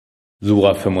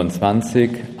Sura 25,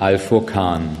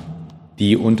 Al-Furqaan,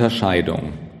 die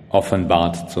Unterscheidung,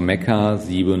 offenbart zu Mekka,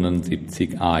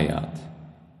 77 Ayat.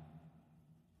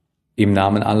 Im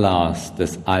Namen Allahs,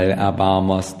 des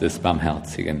Allerbarmers, des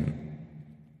Barmherzigen.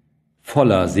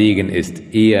 Voller Segen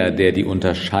ist er, der die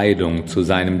Unterscheidung zu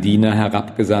seinem Diener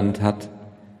herabgesandt hat,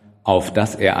 auf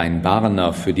dass er ein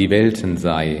Warner für die Welten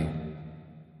sei.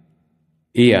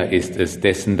 Er ist es,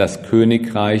 dessen das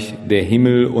Königreich der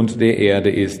Himmel und der Erde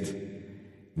ist,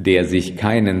 der sich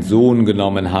keinen Sohn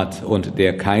genommen hat und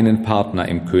der keinen Partner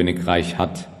im Königreich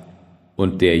hat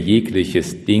und der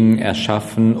jegliches Ding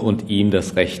erschaffen und ihm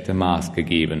das rechte Maß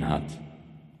gegeben hat.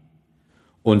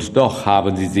 Und doch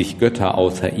haben sie sich Götter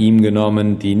außer ihm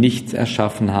genommen, die nichts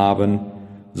erschaffen haben,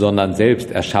 sondern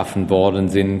selbst erschaffen worden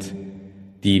sind,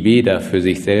 die weder für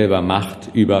sich selber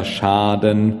Macht über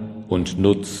Schaden und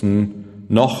Nutzen,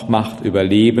 noch Macht über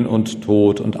Leben und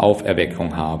Tod und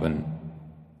Auferweckung haben.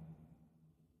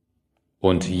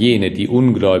 Und jene, die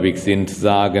ungläubig sind,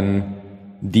 sagen,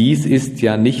 dies ist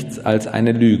ja nichts als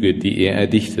eine Lüge, die er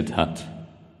erdichtet hat.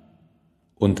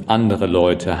 Und andere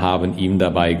Leute haben ihm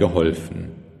dabei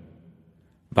geholfen.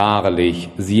 Wahrlich,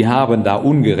 sie haben da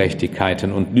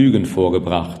Ungerechtigkeiten und Lügen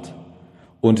vorgebracht.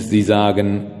 Und sie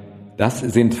sagen, das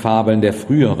sind Fabeln der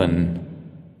Früheren.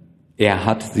 Er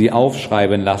hat sie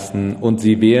aufschreiben lassen und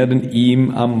sie werden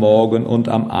ihm am Morgen und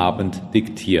am Abend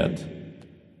diktiert.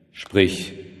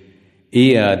 Sprich,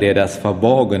 er, der das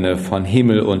Verborgene von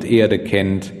Himmel und Erde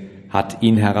kennt, hat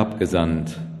ihn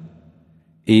herabgesandt.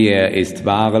 Er ist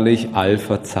wahrlich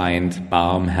allverzeihend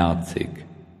barmherzig.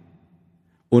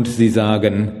 Und sie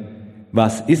sagen,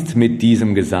 was ist mit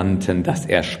diesem Gesandten, dass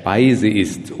er Speise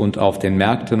isst und auf den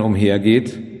Märkten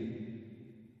umhergeht?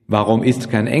 Warum ist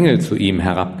kein Engel zu ihm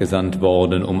herabgesandt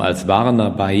worden, um als Warner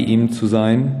bei ihm zu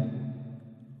sein?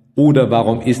 Oder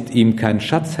warum ist ihm kein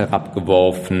Schatz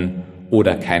herabgeworfen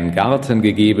oder kein Garten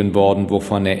gegeben worden,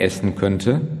 wovon er essen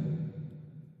könnte?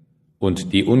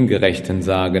 Und die Ungerechten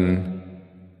sagen,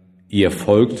 ihr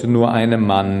folgt nur einem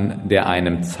Mann, der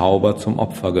einem Zauber zum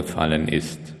Opfer gefallen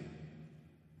ist.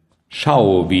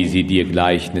 Schau, wie sie dir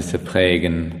Gleichnisse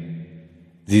prägen.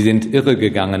 Sie sind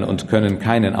irregegangen und können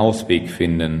keinen Ausweg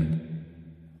finden.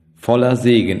 Voller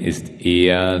Segen ist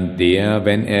er, der,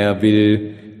 wenn er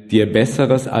will, dir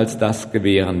Besseres als das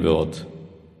gewähren wird.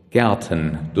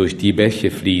 Gärten durch die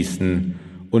Bäche fließen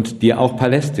und dir auch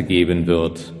Paläste geben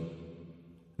wird.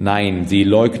 Nein, sie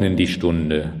leugnen die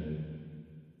Stunde.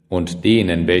 Und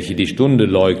denen, welche die Stunde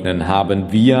leugnen,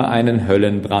 haben wir einen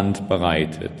Höllenbrand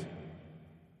bereitet.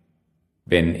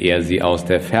 Wenn er sie aus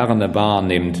der Ferne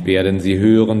wahrnimmt, werden sie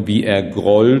hören, wie er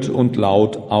grollt und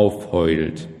laut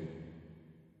aufheult.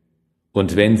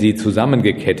 Und wenn sie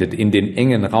zusammengekettet in den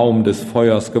engen Raum des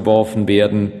Feuers geworfen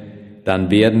werden,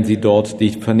 dann werden sie dort die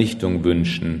Vernichtung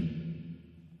wünschen.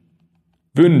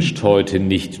 Wünscht heute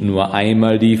nicht nur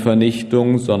einmal die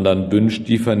Vernichtung, sondern wünscht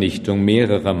die Vernichtung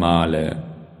mehrere Male.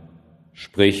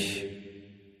 Sprich,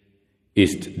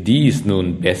 ist dies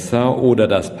nun besser oder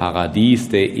das Paradies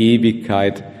der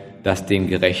Ewigkeit, das den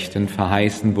Gerechten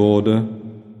verheißen wurde?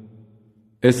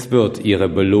 Es wird ihre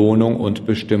Belohnung und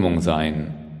Bestimmung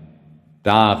sein.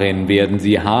 Darin werden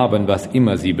sie haben, was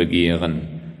immer sie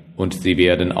begehren, und sie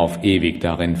werden auf ewig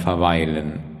darin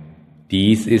verweilen.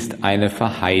 Dies ist eine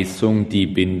Verheißung, die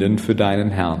bindend für deinen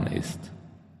Herrn ist.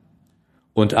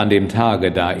 Und an dem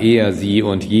Tage, da er sie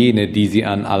und jene, die sie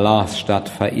an Allahs Statt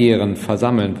verehren,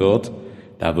 versammeln wird,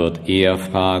 da wird er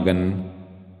fragen,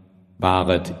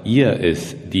 waret ihr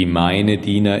es, die meine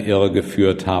Diener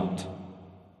irregeführt habt,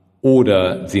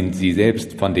 oder sind sie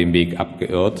selbst von dem Weg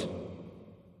abgeirrt?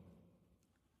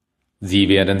 Sie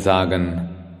werden sagen,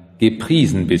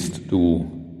 gepriesen bist du.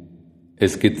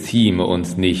 Es gezieme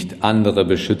uns nicht, andere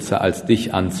Beschützer als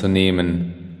dich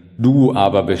anzunehmen. Du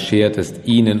aber beschertest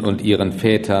ihnen und ihren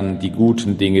Vätern die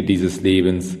guten Dinge dieses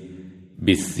Lebens,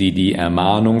 bis sie die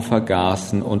Ermahnung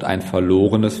vergaßen und ein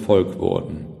verlorenes Volk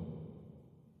wurden.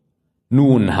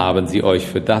 Nun haben sie euch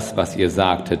für das, was ihr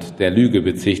sagtet, der Lüge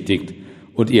bezichtigt,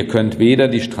 und ihr könnt weder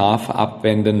die Strafe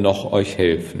abwenden noch euch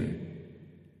helfen.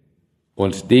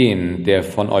 Und den, der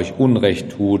von euch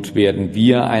Unrecht tut, werden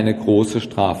wir eine große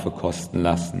Strafe kosten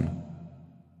lassen.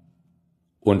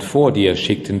 Und vor dir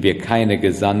schickten wir keine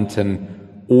Gesandten,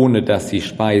 ohne dass sie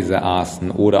Speise aßen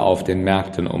oder auf den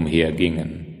Märkten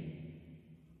umhergingen.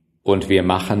 Und wir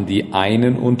machen die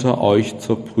einen unter euch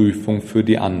zur Prüfung für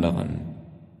die anderen.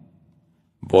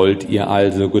 Wollt ihr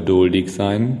also geduldig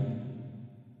sein?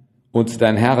 Und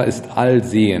dein Herr ist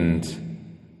allsehend,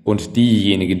 und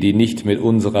diejenigen, die nicht mit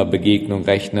unserer Begegnung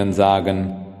rechnen,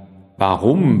 sagen,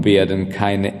 warum werden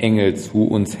keine Engel zu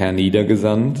uns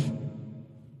herniedergesandt?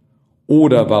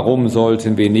 Oder warum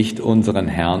sollten wir nicht unseren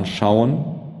Herrn schauen?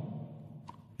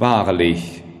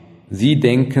 Wahrlich, sie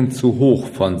denken zu hoch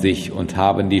von sich und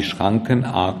haben die Schranken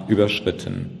arg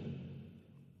überschritten.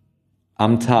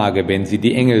 Am Tage, wenn sie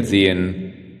die Engel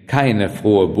sehen, keine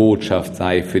frohe Botschaft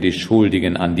sei für die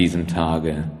Schuldigen an diesem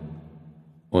Tage.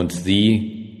 Und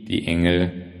sie, die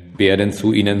Engel, werden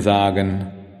zu ihnen sagen,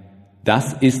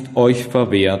 das ist euch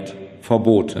verwehrt,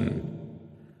 verboten.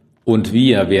 Und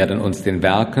wir werden uns den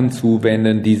Werken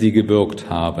zuwenden, die sie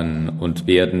gewirkt haben, und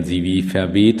werden sie wie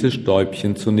verwehte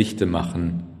Stäubchen zunichte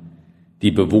machen. Die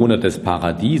Bewohner des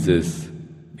Paradieses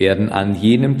werden an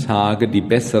jenem Tage die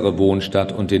bessere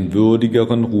Wohnstatt und den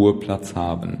würdigeren Ruheplatz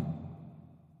haben.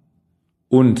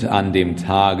 Und an dem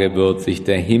Tage wird sich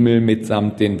der Himmel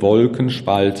mitsamt den Wolken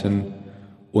spalten,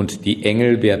 und die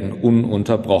Engel werden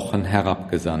ununterbrochen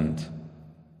herabgesandt.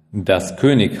 Das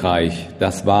Königreich,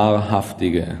 das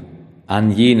Wahrhaftige, an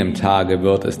jenem Tage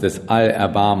wird es des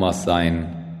Allerbarmers sein,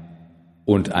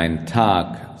 und ein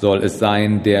Tag soll es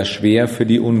sein, der schwer für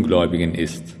die Ungläubigen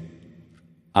ist.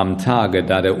 Am Tage,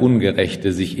 da der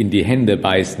Ungerechte sich in die Hände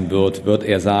beißen wird, wird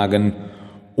er sagen,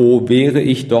 O wäre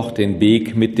ich doch den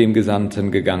Weg mit dem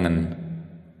Gesandten gegangen.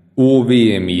 O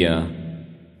wehe mir,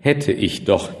 hätte ich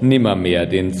doch nimmermehr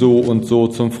den so und so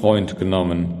zum Freund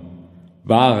genommen.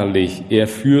 Wahrlich, er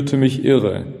führte mich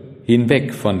irre,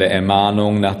 hinweg von der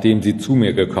Ermahnung, nachdem sie zu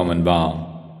mir gekommen war.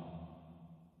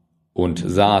 Und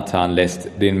Satan lässt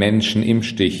den Menschen im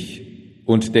Stich.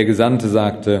 Und der Gesandte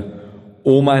sagte,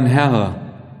 O mein Herr,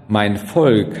 mein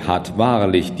Volk hat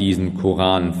wahrlich diesen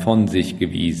Koran von sich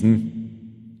gewiesen.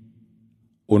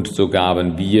 Und so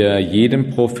gaben wir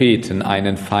jedem Propheten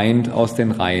einen Feind aus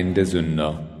den Reihen der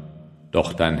Sünder.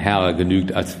 Doch dein Herr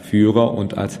genügt als Führer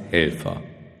und als Helfer.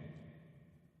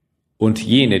 Und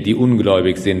jene, die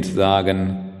ungläubig sind,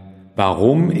 sagen,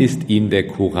 warum ist ihnen der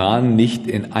Koran nicht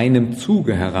in einem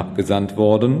Zuge herabgesandt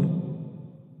worden?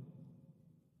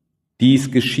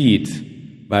 Dies geschieht,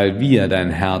 weil wir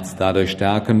dein Herz dadurch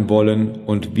stärken wollen,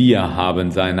 und wir haben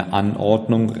seine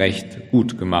Anordnung recht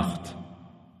gut gemacht.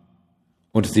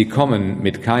 Und sie kommen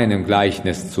mit keinem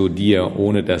Gleichnis zu dir,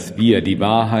 ohne dass wir die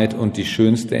Wahrheit und die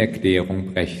schönste Erklärung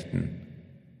brächten.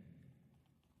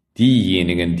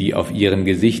 Diejenigen, die auf ihren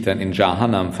Gesichtern in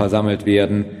Jahannam versammelt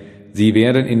werden, sie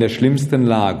werden in der schlimmsten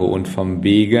Lage und vom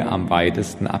Wege am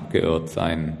weitesten abgeirrt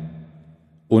sein.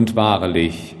 Und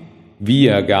wahrlich,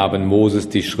 wir gaben Moses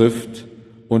die Schrift,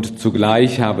 und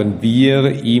zugleich haben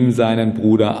wir ihm seinen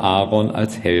Bruder Aaron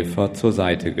als Helfer zur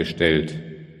Seite gestellt.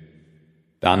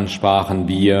 Dann sprachen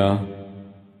wir,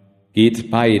 geht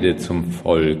beide zum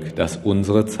Volk, das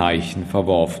unsere Zeichen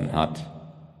verworfen hat.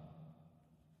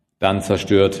 Dann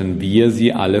zerstörten wir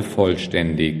sie alle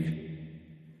vollständig.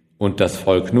 Und das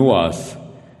Volk Noahs,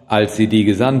 als sie die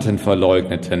Gesandten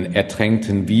verleugneten,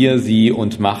 ertränkten wir sie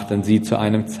und machten sie zu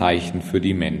einem Zeichen für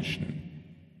die Menschen.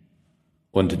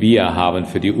 Und wir haben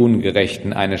für die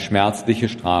Ungerechten eine schmerzliche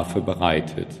Strafe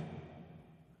bereitet.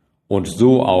 Und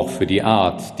so auch für die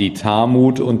Art, die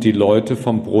Thamut und die Leute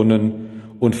vom Brunnen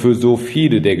und für so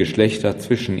viele der Geschlechter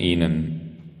zwischen ihnen.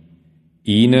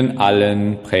 Ihnen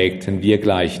allen prägten wir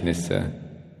Gleichnisse,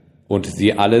 und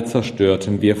sie alle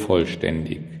zerstörten wir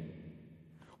vollständig.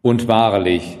 Und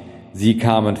wahrlich, sie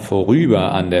kamen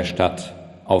vorüber an der Stadt,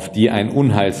 auf die ein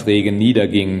Unheilsregen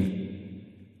niederging.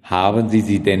 Haben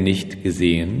sie denn nicht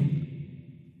gesehen?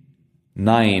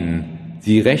 Nein,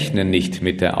 sie rechnen nicht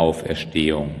mit der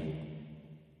Auferstehung.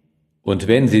 Und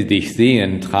wenn sie dich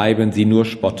sehen, treiben sie nur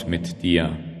Spott mit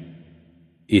dir.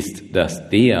 Ist das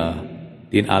der,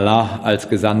 den Allah als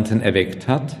Gesandten erweckt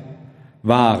hat?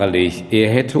 Wahrlich, er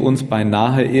hätte uns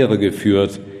beinahe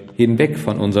irregeführt, hinweg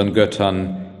von unseren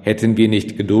Göttern, hätten wir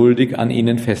nicht geduldig an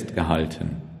ihnen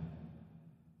festgehalten.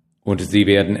 Und sie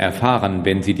werden erfahren,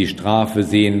 wenn sie die Strafe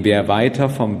sehen, wer weiter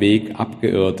vom Weg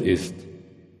abgeirrt ist.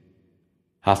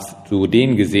 Hast du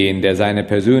den gesehen, der seine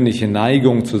persönliche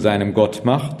Neigung zu seinem Gott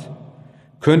macht?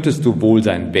 Könntest du wohl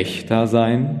sein Wächter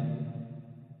sein?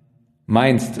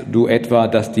 Meinst du etwa,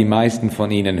 dass die meisten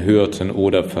von ihnen hörten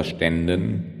oder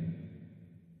verständen?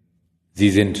 Sie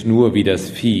sind nur wie das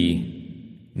Vieh.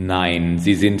 Nein,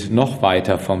 sie sind noch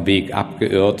weiter vom Weg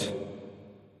abgeirrt.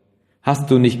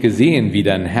 Hast du nicht gesehen, wie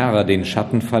dein Herr den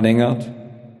Schatten verlängert?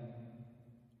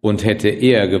 Und hätte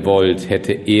er gewollt,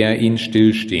 hätte er ihn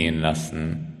stillstehen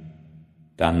lassen.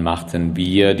 Dann machten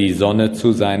wir die Sonne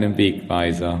zu seinem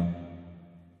Wegweiser.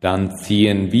 Dann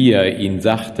ziehen wir ihn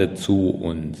sachte zu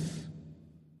uns.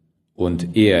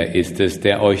 Und er ist es,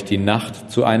 der euch die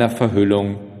Nacht zu einer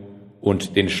Verhüllung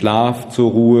und den Schlaf zur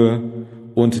Ruhe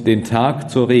und den Tag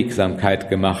zur Regsamkeit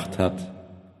gemacht hat.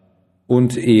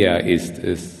 Und er ist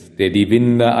es, der die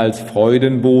Winde als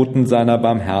Freudenboten seiner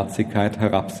Barmherzigkeit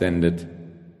herabsendet.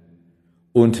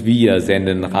 Und wir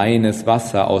senden reines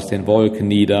Wasser aus den Wolken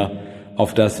nieder,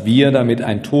 auf das wir damit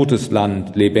ein totes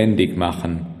Land lebendig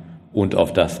machen und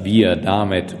auf das wir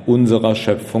damit unserer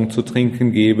Schöpfung zu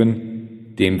trinken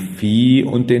geben, dem Vieh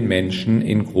und den Menschen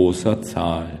in großer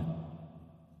Zahl.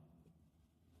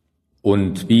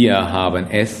 Und wir haben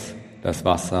es, das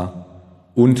Wasser,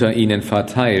 unter ihnen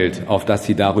verteilt, auf dass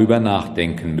sie darüber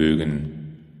nachdenken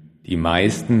mögen. Die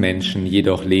meisten Menschen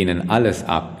jedoch lehnen alles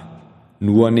ab,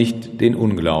 nur nicht den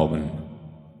Unglauben.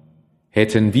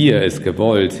 Hätten wir es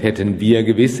gewollt, hätten wir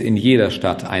gewiss in jeder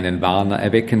Stadt einen Warner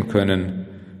erwecken können,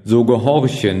 so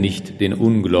gehorche nicht den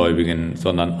Ungläubigen,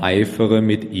 sondern eifere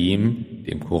mit ihm,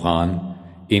 dem Koran,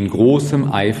 in großem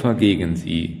Eifer gegen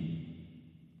sie.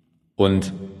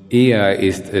 Und er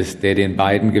ist es, der den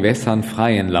beiden Gewässern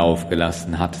freien Lauf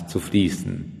gelassen hat, zu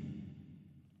fließen.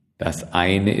 Das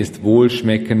eine ist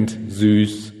wohlschmeckend,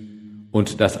 süß,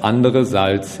 und das andere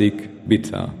salzig,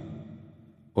 bitter.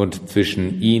 Und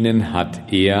zwischen ihnen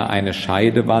hat er eine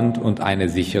Scheidewand und eine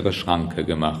sichere Schranke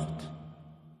gemacht.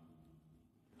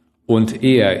 Und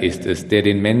er ist es, der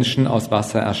den Menschen aus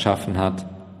Wasser erschaffen hat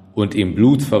und ihm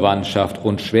Blutsverwandtschaft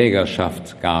und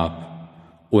Schwägerschaft gab.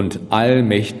 Und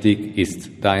allmächtig ist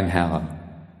dein Herr.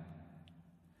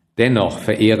 Dennoch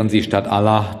verehren sie statt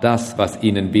Allah das, was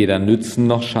ihnen weder nützen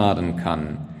noch schaden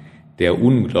kann. Der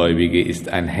Ungläubige ist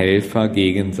ein Helfer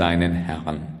gegen seinen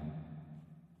Herrn.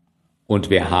 Und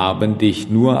wir haben dich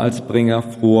nur als Bringer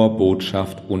froher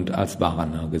Botschaft und als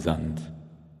Warner gesandt.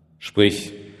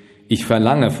 Sprich, ich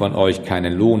verlange von euch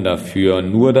keinen Lohn dafür,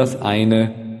 nur das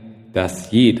eine, dass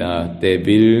jeder, der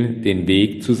will, den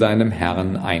Weg zu seinem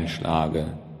Herrn einschlage.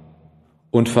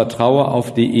 Und vertraue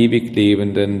auf die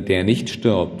Ewiglebenden, der nicht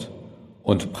stirbt,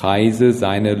 und preise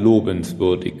seine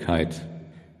Lobenswürdigkeit.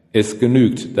 Es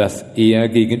genügt, dass er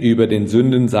gegenüber den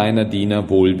Sünden seiner Diener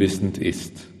wohlwissend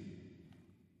ist.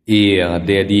 Er,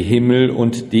 der die Himmel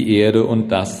und die Erde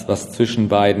und das, was zwischen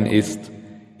beiden ist,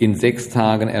 in 6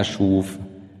 Tagen erschuf,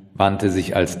 wandte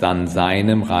sich alsdann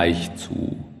seinem Reich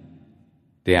zu.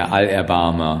 Der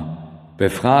Allerbarmer,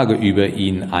 befrage über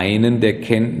ihn einen, der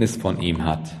Kenntnis von ihm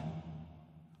hat.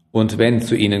 Und wenn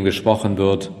zu ihnen gesprochen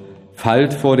wird,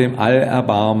 fallt vor dem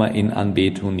Allerbarmer in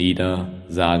Anbetung nieder,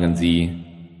 sagen sie,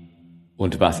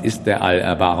 und was ist der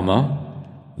Allerbarmer?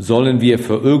 Sollen wir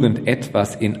für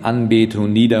irgendetwas in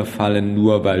Anbetung niederfallen,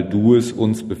 nur weil du es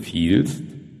uns befiehlst?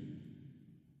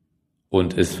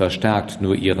 Und es verstärkt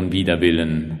nur ihren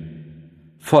Widerwillen.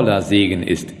 Voller Segen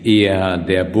ist er,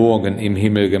 der Burgen im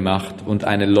Himmel gemacht und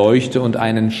eine Leuchte und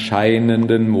einen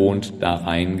scheinenden Mond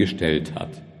darein gestellt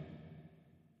hat.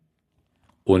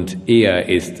 Und er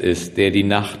ist es, der die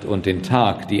Nacht und den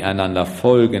Tag, die einander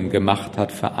folgen, gemacht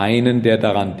hat für einen, der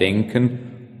daran denken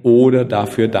oder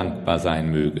dafür dankbar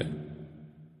sein möge.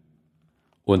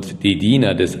 Und die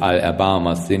Diener des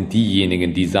Allerbarmers sind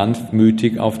diejenigen, die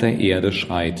sanftmütig auf der Erde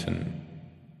schreiten.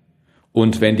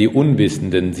 Und wenn die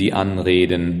Unwissenden sie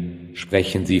anreden,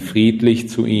 sprechen sie friedlich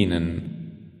zu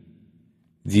ihnen.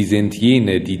 Sie sind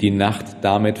jene, die die Nacht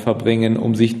damit verbringen,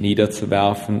 um sich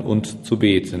niederzuwerfen und zu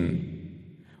beten.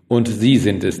 Und sie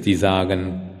sind es, die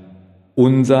sagen,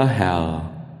 unser Herr,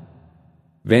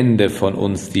 wende von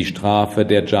uns die Strafe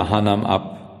der Jahannam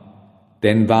ab,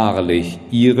 denn wahrlich,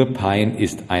 ihre Pein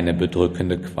ist eine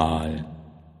bedrückende Qual.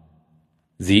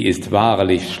 Sie ist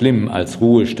wahrlich schlimm als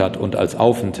Ruhestatt und als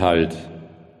Aufenthalt.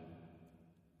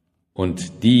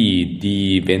 Und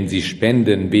die, wenn sie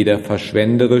spenden, weder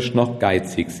verschwenderisch noch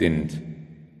geizig sind,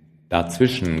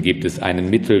 dazwischen gibt es einen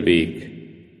Mittelweg.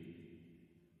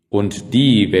 Und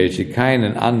die, welche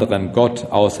keinen anderen Gott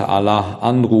außer Allah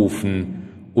anrufen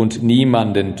und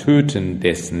niemanden töten,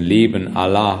 dessen Leben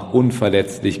Allah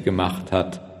unverletzlich gemacht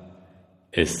hat,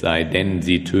 es sei denn,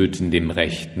 sie töten dem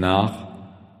Recht nach,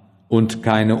 und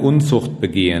keine Unzucht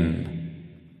begehen.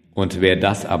 Und wer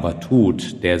das aber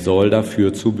tut, der soll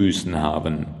dafür zu büßen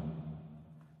haben.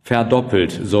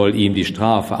 Verdoppelt soll ihm die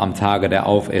Strafe am Tage der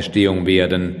Auferstehung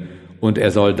werden, und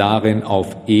er soll darin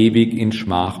auf ewig in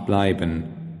Schmach bleiben,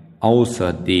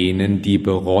 außer denen, die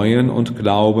bereuen und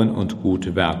glauben und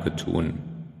gute Werke tun.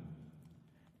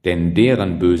 Denn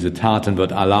deren böse Taten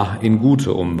wird Allah in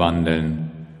gute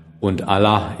umwandeln, und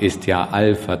Allah ist ja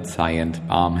allverzeihend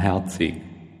barmherzig.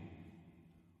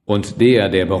 Und der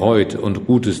bereut und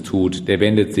Gutes tut, der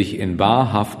wendet sich in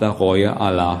wahrhafter Reue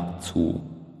Allah zu.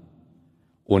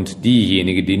 Und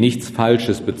diejenigen, die nichts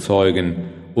Falsches bezeugen,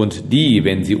 und die,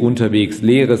 wenn sie unterwegs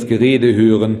leeres Gerede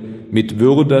hören, mit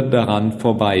Würde daran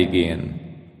vorbeigehen.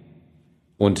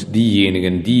 Und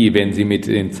diejenigen, die, wenn sie mit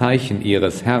den Zeichen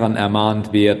ihres Herrn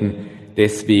ermahnt werden,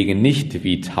 deswegen nicht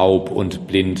wie taub und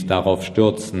blind darauf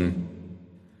stürzen.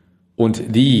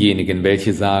 Und diejenigen,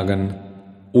 welche sagen,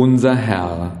 unser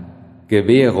Herr,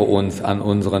 gewähre uns an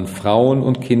unseren Frauen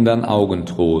und Kindern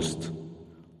Augentrost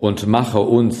und mache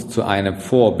uns zu einem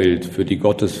Vorbild für die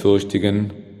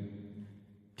Gottesfürchtigen,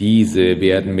 diese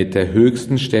werden mit der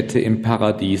höchsten Stätte im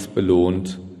Paradies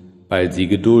belohnt, weil sie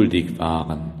geduldig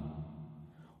waren.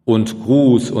 Und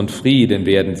Gruß und Frieden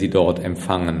werden sie dort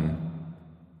empfangen,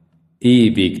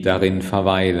 ewig darin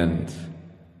verweilend.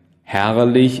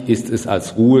 Herrlich ist es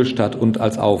als Ruhestatt und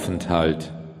als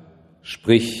Aufenthalt.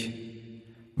 Sprich,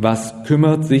 was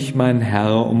kümmert sich mein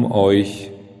Herr um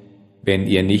euch, wenn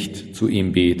ihr nicht zu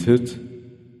ihm betet?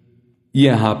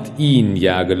 Ihr habt ihn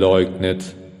ja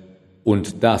geleugnet,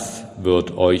 und das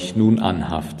wird euch nun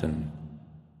anhaften.